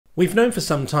We've known for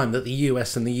some time that the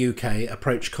US and the UK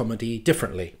approach comedy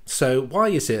differently. So why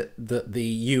is it that the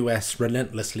US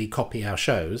relentlessly copy our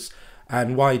shows,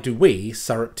 and why do we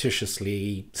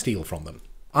surreptitiously steal from them?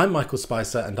 I'm Michael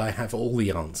Spicer and I have all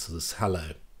the answers.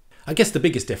 Hello. I guess the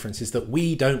biggest difference is that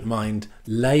we don't mind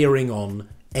layering on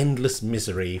endless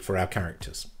misery for our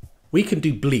characters. We can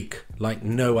do bleak like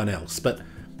no one else, but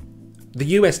the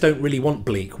US don't really want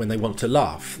bleak when they want to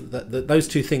laugh. Those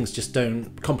two things just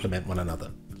don't complement one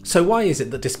another. So why is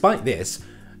it that despite this,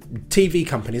 TV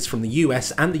companies from the US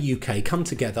and the UK come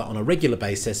together on a regular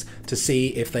basis to see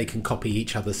if they can copy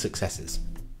each other's successes?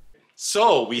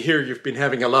 So, we hear you've been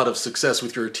having a lot of success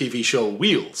with your TV show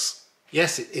Wheels.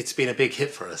 Yes, it's been a big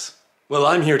hit for us. Well,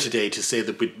 I'm here today to say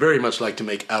that we'd very much like to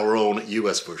make our own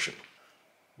US version.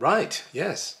 Right,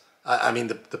 yes. I mean,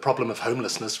 the problem of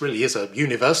homelessness really is a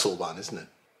universal one, isn't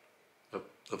it?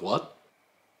 Of what?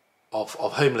 Of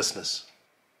homelessness.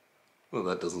 Well,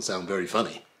 that doesn't sound very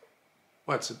funny.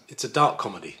 Well, it's a dark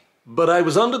comedy. But I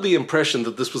was under the impression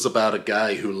that this was about a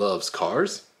guy who loves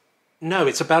cars. No,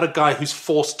 it's about a guy who's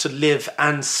forced to live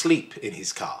and sleep in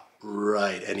his car.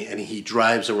 Right, and he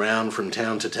drives around from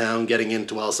town to town, getting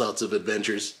into all sorts of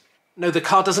adventures. No, the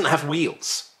car doesn't have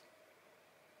wheels.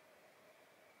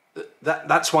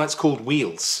 That's why it's called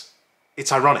Wheels.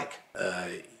 It's ironic.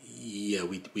 Yeah,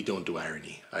 we don't do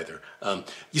irony either.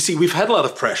 You see, we've had a lot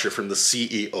of pressure from the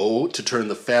CEO to turn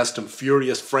the Fast and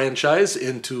Furious franchise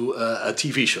into a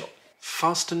TV show.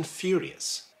 Fast and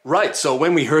Furious? Right, so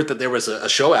when we heard that there was a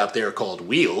show out there called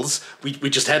Wheels, we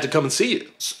just had to come and see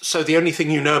you. So the only thing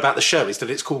you know about the show is that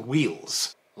it's called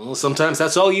Wheels? Well, sometimes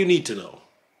that's all you need to know.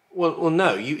 Well,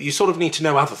 no, you sort of need to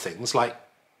know other things, like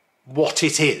what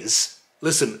it is.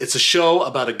 Listen, it's a show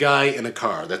about a guy in a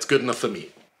car. That's good enough for me.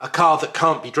 A car that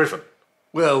can't be driven.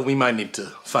 Well, we might need to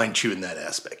fine-tune that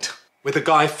aspect. With a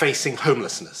guy facing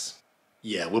homelessness.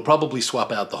 Yeah, we'll probably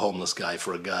swap out the homeless guy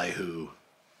for a guy who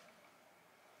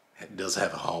does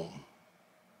have a home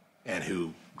and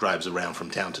who drives around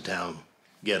from town to town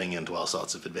getting into all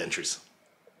sorts of adventures.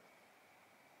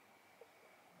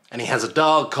 And he has a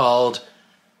dog called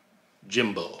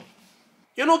Jimbo.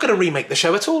 You're not going to remake the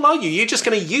show at all, are you? You're just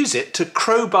going to use it to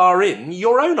crowbar in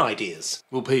your own ideas.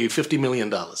 We'll pay you $50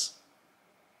 million.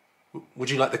 Would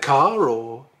you like the car,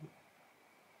 or...?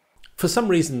 For some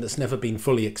reason that's never been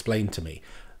fully explained to me,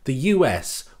 the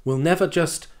US will never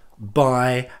just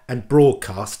buy and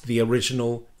broadcast the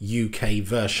original UK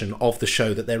version of the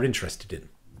show that they're interested in.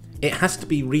 It has to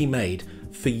be remade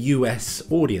for US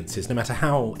audiences, no matter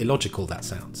how illogical that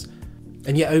sounds.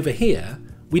 And yet over here,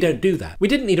 we don't do that. We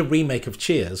didn't need a remake of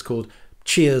Cheers called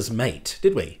Cheers Mate,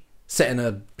 did we? Set in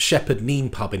a Shepherd Neame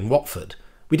pub in Watford.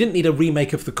 We didn't need a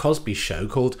remake of The Cosby Show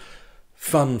called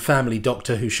Fun Family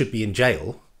Doctor Who Should Be in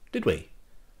Jail, did we?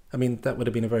 I mean, that would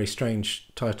have been a very strange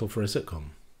title for a sitcom.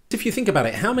 If you think about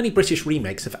it, how many British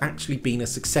remakes have actually been a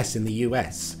success in the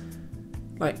US?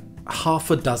 Like half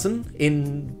a dozen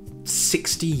in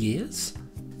 60 years?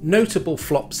 Notable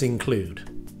flops include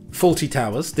Fawlty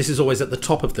Towers. This is always at the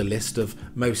top of the list of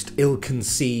most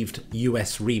ill-conceived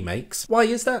US remakes. Why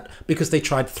is that? Because they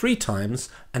tried 3 times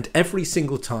and every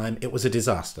single time it was a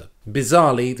disaster.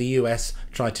 Bizarrely, the US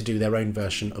tried to do their own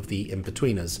version of The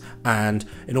In-Betweeners, and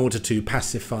in order to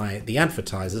pacify the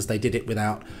advertisers, they did it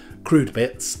without crude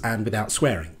bits and without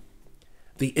swearing.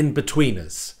 The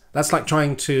In-Betweeners. That's like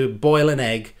trying to boil an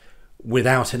egg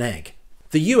without an egg.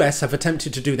 The US have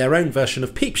attempted to do their own version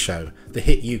of Peep Show, the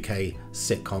hit UK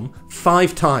sitcom,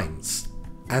 5 times.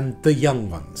 And The Young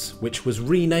Ones, which was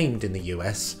renamed in the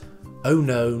US, Oh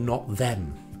No, Not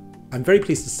Them. I'm very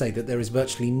pleased to say that there is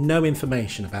virtually no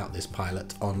information about this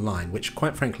pilot online, which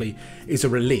quite frankly is a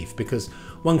relief, because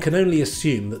one can only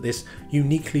assume that this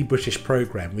uniquely British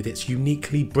programme with its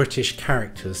uniquely British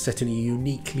characters set in a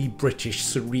uniquely British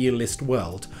surrealist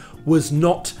world was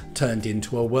not turned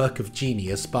into a work of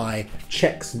genius by,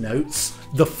 checks notes,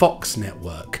 the Fox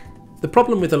network. The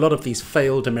problem with a lot of these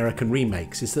failed American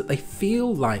remakes is that they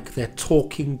feel like they're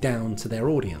talking down to their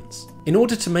audience. In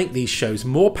order to make these shows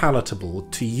more palatable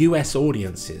to US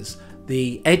audiences,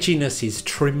 the edginess is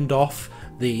trimmed off,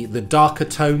 the darker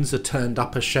tones are turned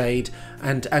up a shade,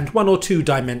 and 1 or 2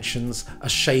 dimensions are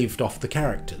shaved off the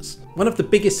characters. One of the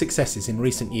biggest successes in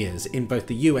recent years in both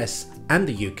the US and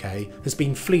the UK has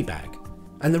been Fleabag.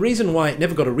 And the reason why it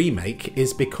never got a remake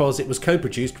is because it was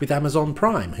co-produced with Amazon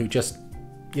Prime, who just,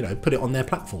 put it on their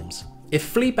platforms.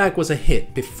 If Fleabag was a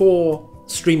hit before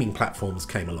streaming platforms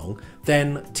came along,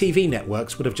 then TV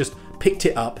networks would have just picked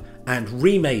it up and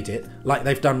remade it like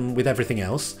they've done with everything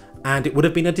else, and it would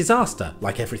have been a disaster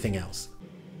like everything else.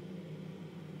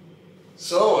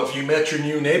 So, have you met your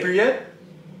new neighbour yet?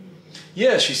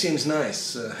 Yeah, she seems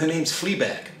nice. Her name's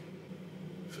Fleabag.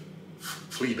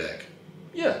 Fleabag?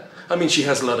 Yeah. I mean, she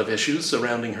has a lot of issues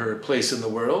surrounding her place in the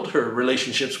world, her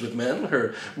relationships with men,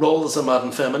 her role as a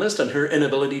modern feminist, and her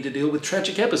inability to deal with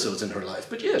tragic episodes in her life.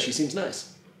 But yeah, she seems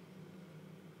nice.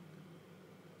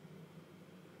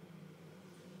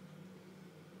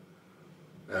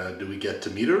 Do we get to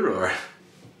meet her, or...?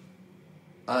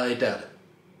 I doubt it.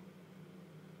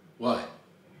 Why?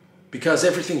 Because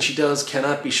everything she does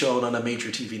cannot be shown on a major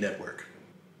TV network.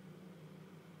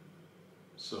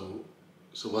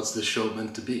 So what's this show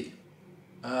meant to be?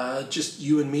 Just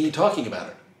you and me talking about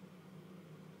her.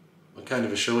 What kind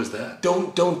of a show is that?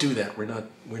 Don't do that. We're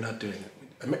not doing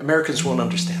it. Americans won't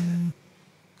understand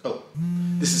that. Oh,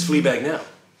 this is Fleabag now.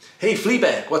 Hey,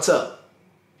 Fleabag, what's up?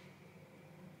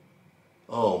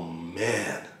 Oh,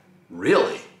 man.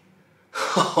 Really?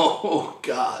 Oh,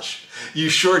 gosh. You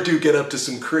sure do get up to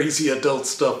some crazy adult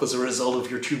stuff as a result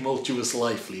of your tumultuous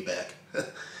life, Fleabag.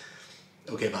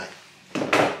 Okay, bye.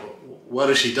 What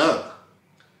has she done?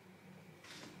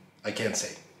 I can't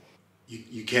say.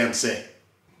 You can't say?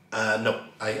 No,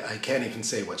 I can't even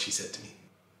say what she said to me.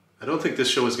 I don't think this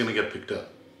show is going to get picked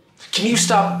up. Can you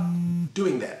stop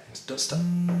doing that? Don't stop.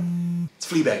 It's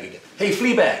Fleabag again. Hey,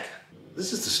 Fleabag!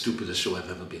 This is the stupidest show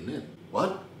I've ever been in.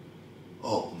 What?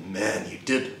 Oh, man, you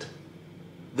didn't.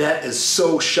 That is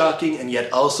so shocking and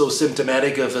yet also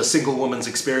symptomatic of a single woman's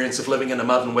experience of living in a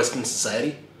modern Western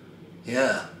society.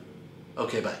 Yeah.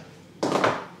 Okay, bye.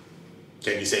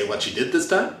 Can you say what she did this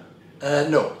time?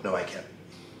 No, I can't.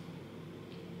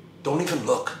 Don't even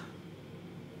look.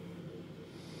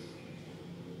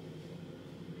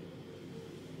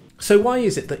 So why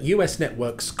is it that US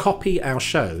networks copy our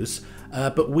shows,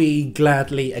 but we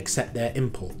gladly accept their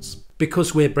imports?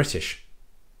 Because we're British.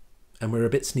 And we're a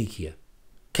bit sneakier.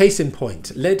 Case in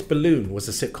point, Lead Balloon was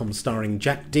a sitcom starring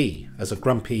Jack Dee as a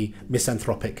grumpy,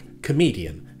 misanthropic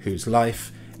comedian whose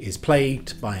life is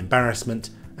plagued by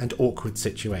embarrassment and awkward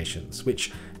situations,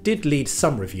 which did lead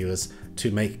some reviewers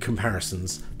to make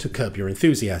comparisons to Curb Your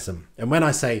Enthusiasm. And when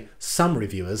I say some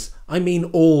reviewers, I mean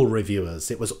all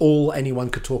reviewers. It was all anyone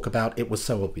could talk about. It was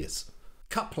so obvious.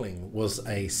 Coupling was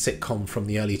a sitcom from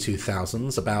the early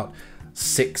 2000s about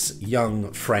 6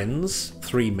 young friends,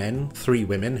 3 men, 3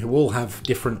 women, who all have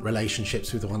different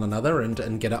relationships with one another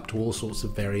and get up to all sorts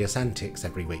of various antics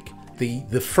every week.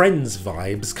 The Friends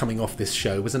vibes coming off this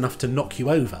show was enough to knock you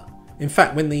over. In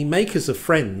fact, when the makers of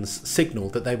Friends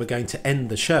signalled that they were going to end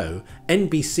the show,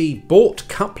 NBC bought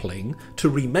Coupling to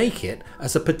remake it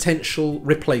as a potential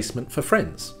replacement for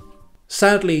Friends.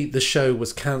 Sadly, the show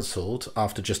was cancelled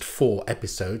after just 4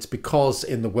 episodes because,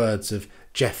 in the words of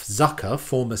Jeff Zucker,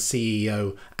 former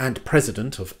CEO and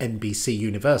president of NBC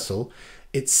Universal,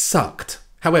 it sucked.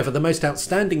 However, the most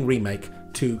outstanding remake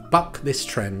to buck this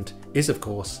trend is, of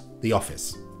course, The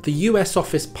Office. The US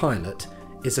Office pilot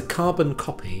is a carbon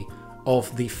copy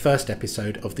of the first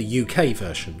episode of the UK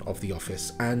version of The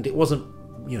Office, and it wasn't,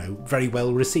 very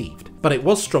well received. But it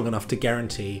was strong enough to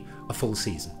guarantee a full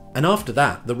season. And after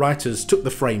that, the writers took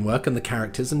the framework and the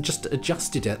characters and just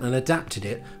adjusted it and adapted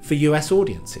it for US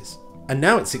audiences. And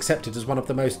now it's accepted as one of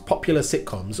the most popular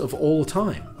sitcoms of all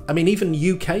time. I mean, even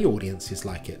UK audiences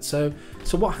like it. So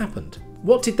what happened?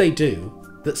 What did they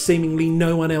do that seemingly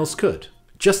no one else could?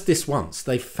 Just this once,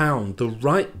 they found the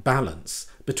right balance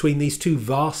between these two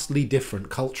vastly different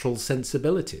cultural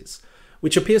sensibilities,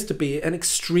 which appears to be an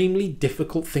extremely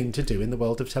difficult thing to do in the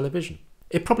world of television.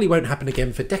 It probably won't happen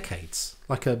again for decades,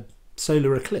 like a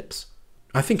solar eclipse.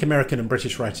 I think American and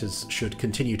British writers should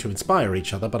continue to inspire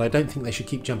each other, but I don't think they should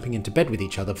keep jumping into bed with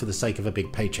each other for the sake of a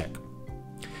big paycheck.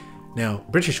 Now,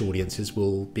 British audiences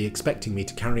will be expecting me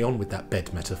to carry on with that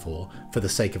bed metaphor for the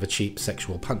sake of a cheap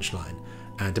sexual punchline,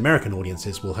 and American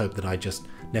audiences will hope that I just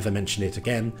never mention it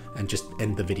again and just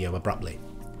end the video abruptly.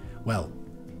 Well,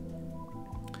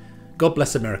 God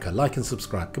bless America. Like and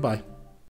subscribe. Goodbye.